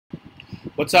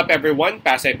What's up, everyone?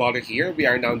 Pasay Baller here. We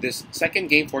are now in this second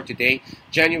game for today,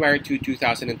 January 2,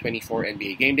 2024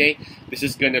 NBA Game Day. This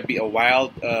is going to be a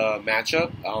wild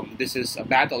matchup. This is a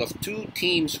battle of two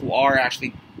teams who are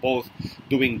actually both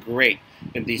doing great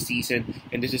in this season.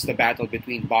 And this is the battle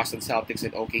between Boston Celtics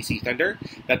and OKC Thunder.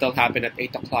 That'll happen at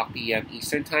 8 o'clock p.m.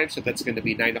 Eastern Time. So that's going to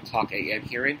be 9 o'clock a.m.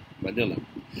 here in Manila.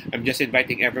 I'm just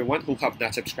inviting everyone who have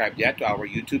not subscribed yet to our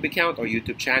YouTube account or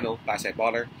YouTube channel, Pasay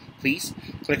Baller. Please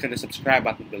click on the subscribe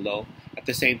button below. At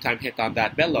the same time, hit on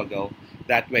that bell logo.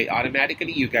 That way,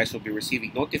 automatically, you guys will be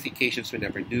receiving notifications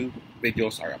whenever new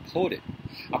videos are uploaded.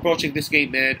 Approaching this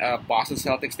game, man, Boston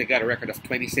Celtics, they got a record of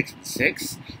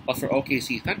 26-6. But for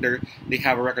OKC Thunder, they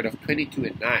have a record of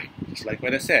 22-9. Just like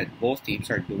what I said, both teams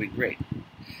are doing great.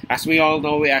 As we all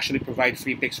know, we actually provide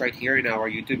free picks right here in our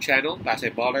YouTube channel,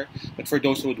 Pasay Baller. But for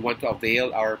those who would want to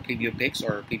avail our premium picks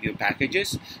or premium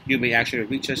packages, you may actually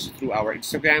reach us through our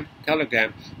Instagram,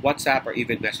 Telegram, WhatsApp, or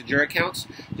even Messenger accounts.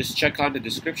 Just check on the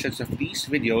descriptions of these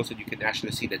videos and you can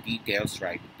actually see the details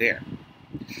right there.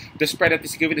 The spread that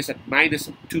is given is at minus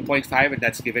 2.5, and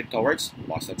that's given towards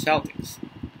Boston Celtics.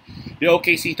 The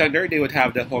OKC Thunder, they would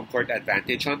have the home court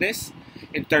advantage on this.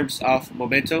 In terms of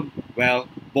momentum, well,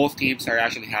 both teams are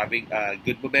actually having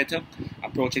good momentum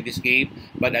approaching this game.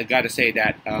 But I gotta say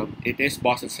that it is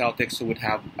Boston Celtics who would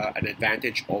have an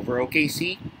advantage over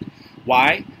OKC.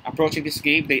 Why? Approaching this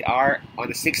game, they are on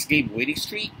a 6-game winning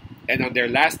streak. And on their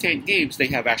last 10 games, they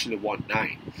have actually won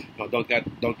 9. Now, don't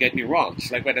get me wrong.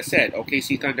 Just like what I said,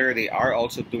 OKC Thunder, they are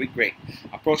also doing great.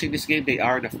 Approaching this game, they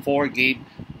are on a 4-game,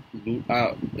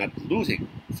 not losing,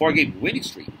 4-game winning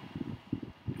streak.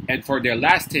 And for their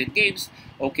last 10 games,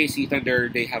 OKC Thunder,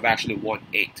 they have actually won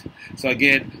 8. So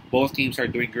again, both teams are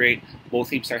doing great. Both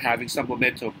teams are having some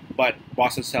momentum. But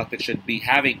Boston Celtics should be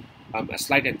having a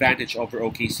slight advantage over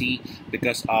OKC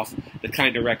because of the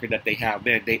kind of record that they have.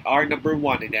 Man, they are number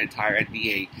 1 in the entire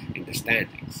NBA in the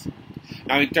standings.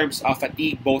 Now, in terms of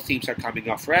fatigue, both teams are coming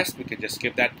off rest. We can just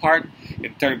skip that part.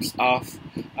 In terms of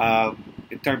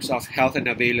health and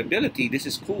availability, this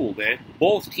is cool, man.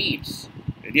 Both teams,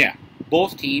 and yeah,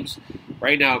 both teams.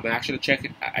 Right now, I actually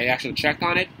checked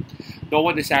on it. No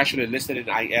one is actually listed in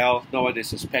IL. No one is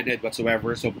suspended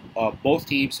whatsoever. So both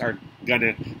teams are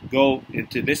gonna go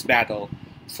into this battle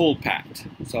full packed.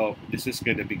 So this is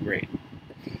gonna be great.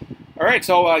 All right.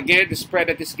 So again, the spread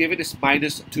that is given is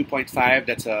minus 2.5.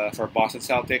 That's for Boston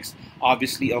Celtics.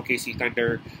 Obviously, OKC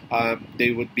Thunder,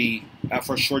 they would be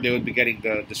for sure. They would be getting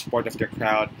the support of their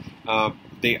crowd.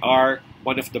 They are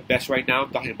one of the best right now.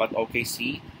 I'm talking about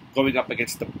OKC. Going up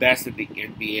against the best in the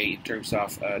NBA in terms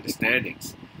of the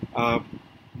standings.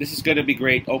 This is going to be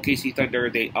great. OKC Thunder,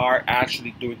 they are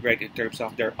actually doing great in terms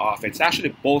of their offense. Actually,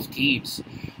 both teams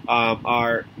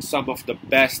are some of the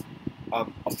best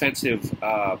offensive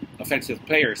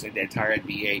players in the entire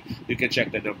NBA. You can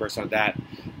check the numbers on that.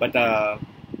 But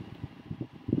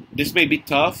this may be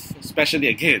tough, especially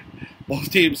again,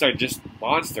 both teams are just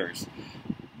monsters.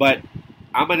 But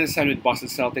I'm going to side with Boston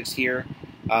Celtics here.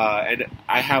 And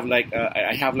I have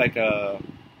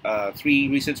three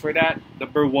reasons for that.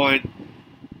 Number one,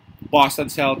 Boston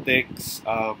Celtics,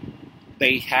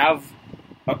 they have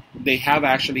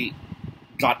actually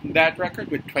gotten that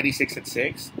record with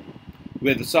 26-6,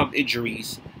 with some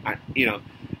injuries at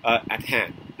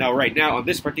hand. Now, right now on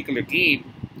this particular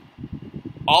game,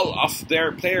 all of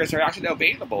their players are actually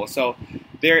available, so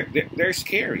they're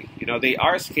scary. They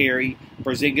are scary.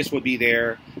 Porzingis would be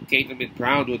there. Tatum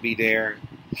Brown would be there.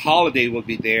 Holiday will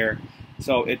be there.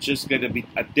 So it's just going to be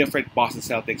a different Boston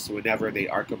Celtics whenever they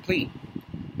are complete.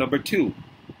 Number two,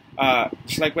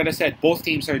 just like what I said, both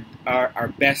teams are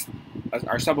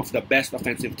some of the best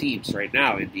offensive teams right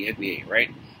now in the NBA, right?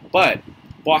 But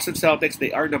Boston Celtics,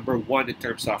 they are number 1 in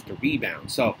terms of the rebound.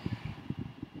 So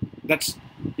that's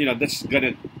going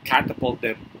to catapult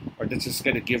them, or that's just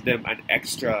going to give them an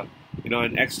extra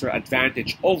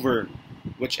advantage over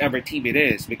whichever team it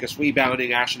is, because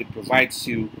rebounding actually provides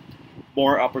you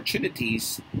more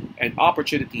opportunities, and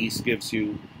opportunities gives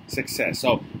you success.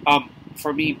 So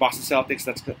for me, Boston Celtics,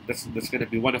 that's going to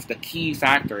be one of the key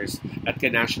factors that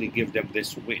can actually give them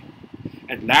this win.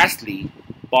 And lastly,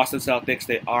 Boston Celtics,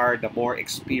 they are the more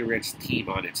experienced team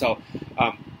on it. So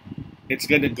it's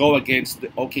going to go against the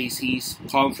OKC's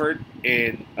comfort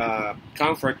and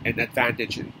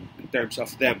advantage in terms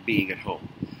of them being at home.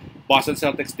 Boston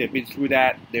Celtics, they've been through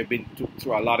that. They've been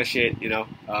through a lot of shit, and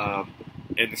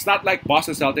it's not like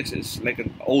Boston Celtics is like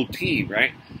an old team,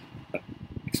 right?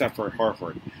 Except for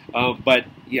Horford. But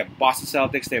yeah, Boston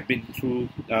Celtics, they've been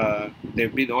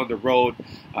on the road,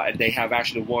 and they have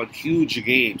actually won huge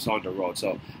games on the road.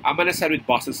 So I'm going to side with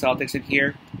Boston Celtics in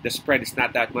here. The spread is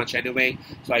not that much anyway,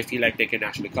 so I feel like they can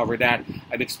actually cover that.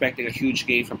 I'm expecting a huge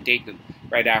game from Tatum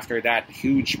right after that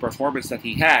huge performance that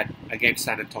he had against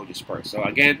San Antonio Spurs. So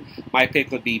again, my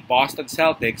pick would be Boston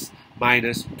Celtics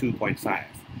minus 2.5.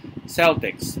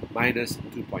 Celtics minus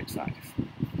 2.5.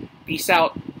 Peace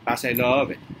out. As I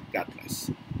love it. God bless.